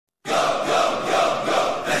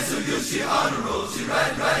she on the road, she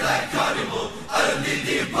ride like Carnival. I don't need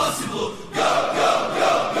the impossible. Go.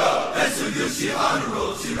 That's so good, she on the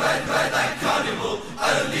road, she ride like Carnival.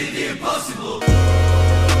 I don't need the impossible.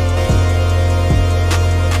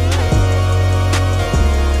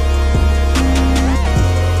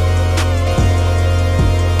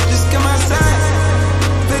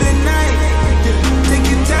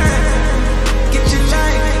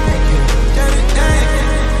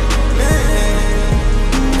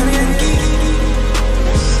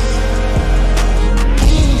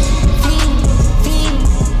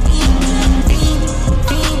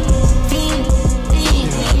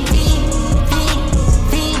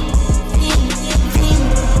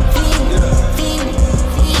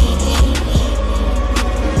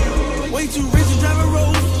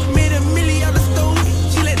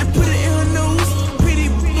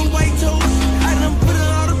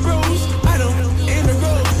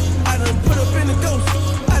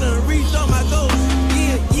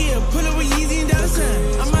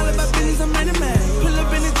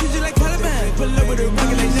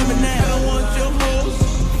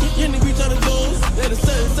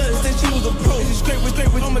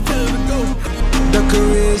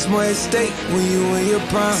 More at stake when you in your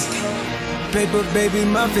prime. Paper baby,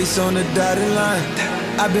 my face on the dotted line.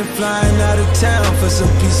 I've been flying out of town for some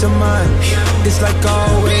peace of mind. It's like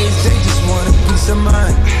always, they just want a peace of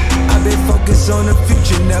mind. I've been focused on the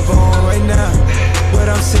future, never on right now. But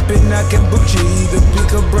I'm sipping that kombucha, either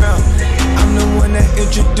pink or brown. I'm the one that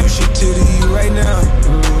introduced you to the you right now.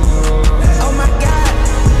 Oh my God,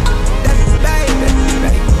 that's baby.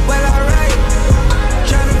 Well, alright,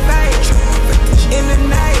 tryna fight in the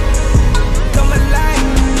night. Come alive,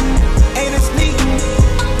 ain't it sneak?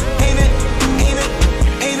 Ain't it?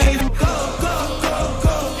 Go.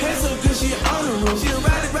 Hands so good, she on the road. She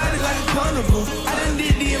ride it like a carnival. I done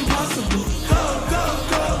did the impossible. Go.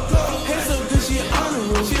 Hands so good, she on the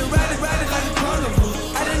road. She ride it like a carnival.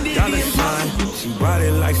 I done did the impossible. She ride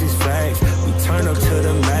it like she's facts. We turn up to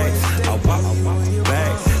the max. I walk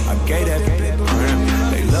back. I gave that big gram.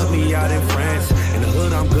 They love me out in France. In the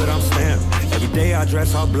hood, I'm good, I'm stamped. Every day I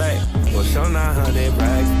dress all black, well, show 900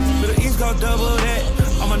 rags. To the east, go double that.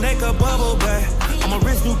 On my neck, a bubble back. On my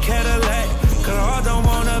wrist, new Cadillac. Cause I all don't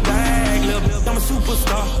want a bag. Little bitch, I'm a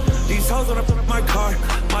superstar. These hoes wanna put up my car.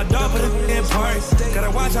 My dog put it in parts.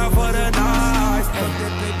 Gotta watch out for the knives.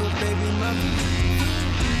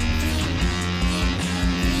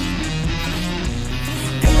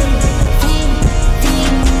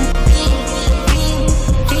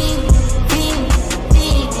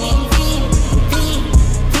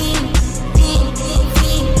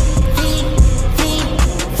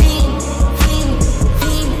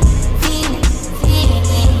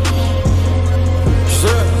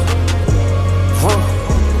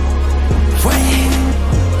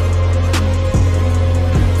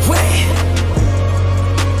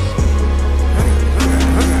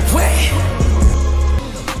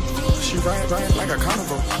 Like a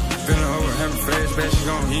carnival. Feeling over, having flashbacks, she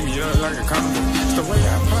gon' heat me up like a carnival. It's the way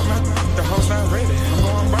I pop my, the hoes not ready. I'm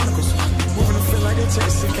going barnacles. Moving to feel like a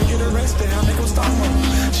Texas. Can't get arrested, I make them stop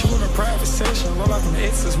mode. She want a private session, roll out from the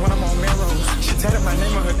exes when I'm on Melrose. She tatted my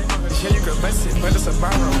name on her name. Yeah, you could bust it, but it's a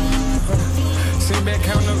borrow. Sit back,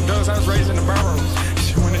 counting those doors, I was raised in the barrow.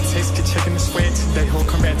 She wanna taste, get checking the sweat today, ho,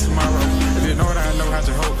 come back tomorrow. If you know what I know how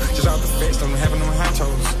to hold, just off the face, I'm having them high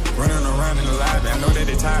toes. Running around in the lobby, I know that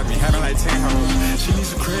they tired me, having like 10 hoes. She needs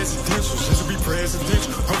some presidential, just to be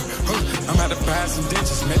presidential. I'm out to buy some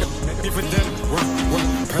ditches, make me for dinner. What,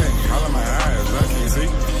 pain, all of my eyes, I can't see.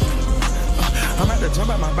 I'm out to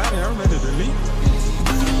jump out my body, I'm ready to leave.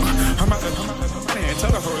 I'm out to and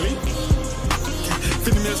tell the whole leave.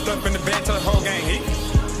 50 mil stuff in the bag, tell the whole gang heat.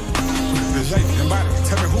 The shape and body,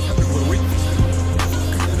 tell me who with a week.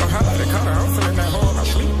 Don't highlight the color, I'm feeling that hole in my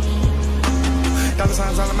sleep. Dollar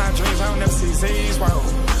signs all of my dreams, I don't never see Z's. Whoa,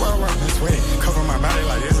 this way, cover my body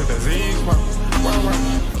like it's a disease. Whoa.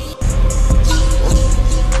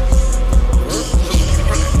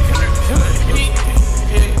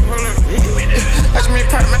 Watch me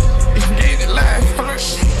pop my get it live. Hold up,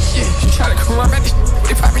 yeah, you try to come around,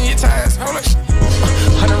 they popping your tires. Hold up,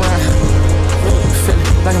 100 round, feeling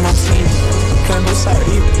like I'm on scene, playing both sides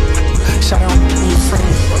of you. Shout out to your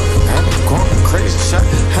friends. I've been going crazy, shot,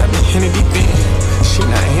 I've been in the deep end. She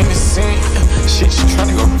not in the scene, she just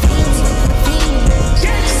tryna go.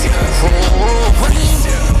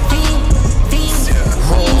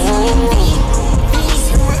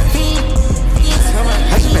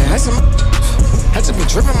 I just been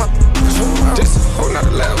dripping my just holding out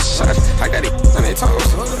a loud shot. I got it on their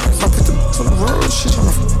toes. I put the on the road, she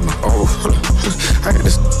tryna my oh, I got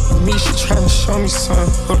this. Me, she tryna show me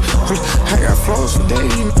something. I got flows for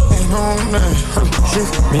days, ain't on nothing.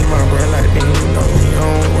 Me and my bro like they ain't know we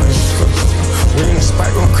on one. We in the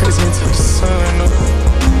spot going crazy until the sun up.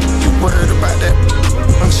 You worried about that?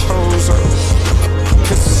 I'm chose up.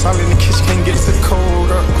 Cause it's all in the kitchen, can't get it to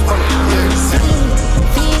cold up.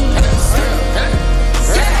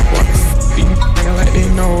 Be acting like they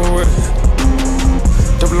know it.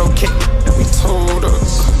 Double OK, that we told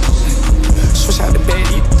us. Switch out the bed,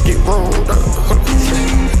 get rolled up.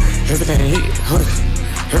 Everything hit, everything.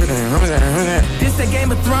 This the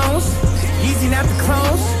Game of Thrones, easy not the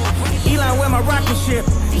clones. Elon, where my rocket ship?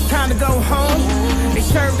 It's time to go home. They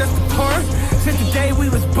served us the porn since the day we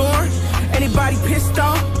was born. Anybody pissed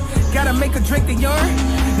off? Gotta make a drink of urine.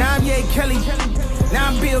 Now I'm Ye Kelly. Now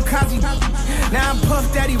I'm Bill Cosby. Now I'm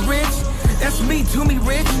Puff Daddy Rich. That's me, to me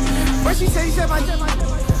rich. First she said my.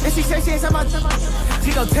 And she said she ain't my.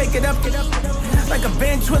 She gon' take it up, like a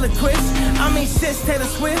ventriloquist. I mean, sis Taylor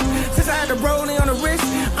Swift. Since I had the rolling on the wrist,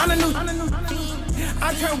 I'm the new.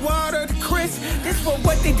 I turn water to Chris. This for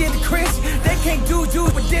what they did to Chris. They can't do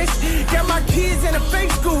with this. Got my kids in a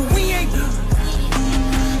fake school. We ain't.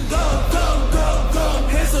 Go, go, go, go.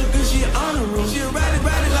 Hair so good, she an honor room. She ride it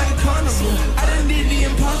like a carnival. I done did the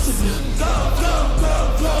impossible. Go, go, go,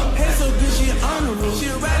 go. Hair so good, she an honor room. She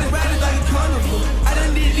ride it like a carnival. I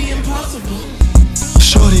done did the impossible.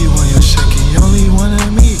 Shorty, when you're shaking, only one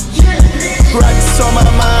of me. Racks on my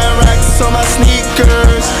mind, racks on my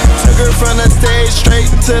sneakers. Took her from the stage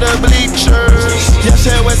straight to the bleachers. Yeah,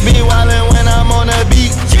 she was me wildin' when I'm on the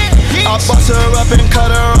beat. I boss her up and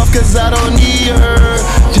cut her off cause I don't need her.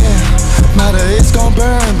 Damn, matter, it's gon'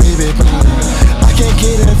 burn, baby. I can't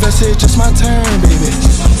get invested, just my turn, baby.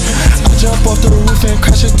 I jump off the roof and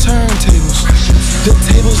crash the turntables. The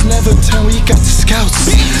tables never turn, we got the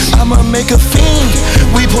scouts. I'ma make a fiend.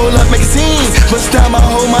 We pull up, make a scene. Bust down my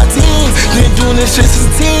whole team. Been doing this shit since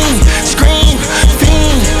a teen. Scream,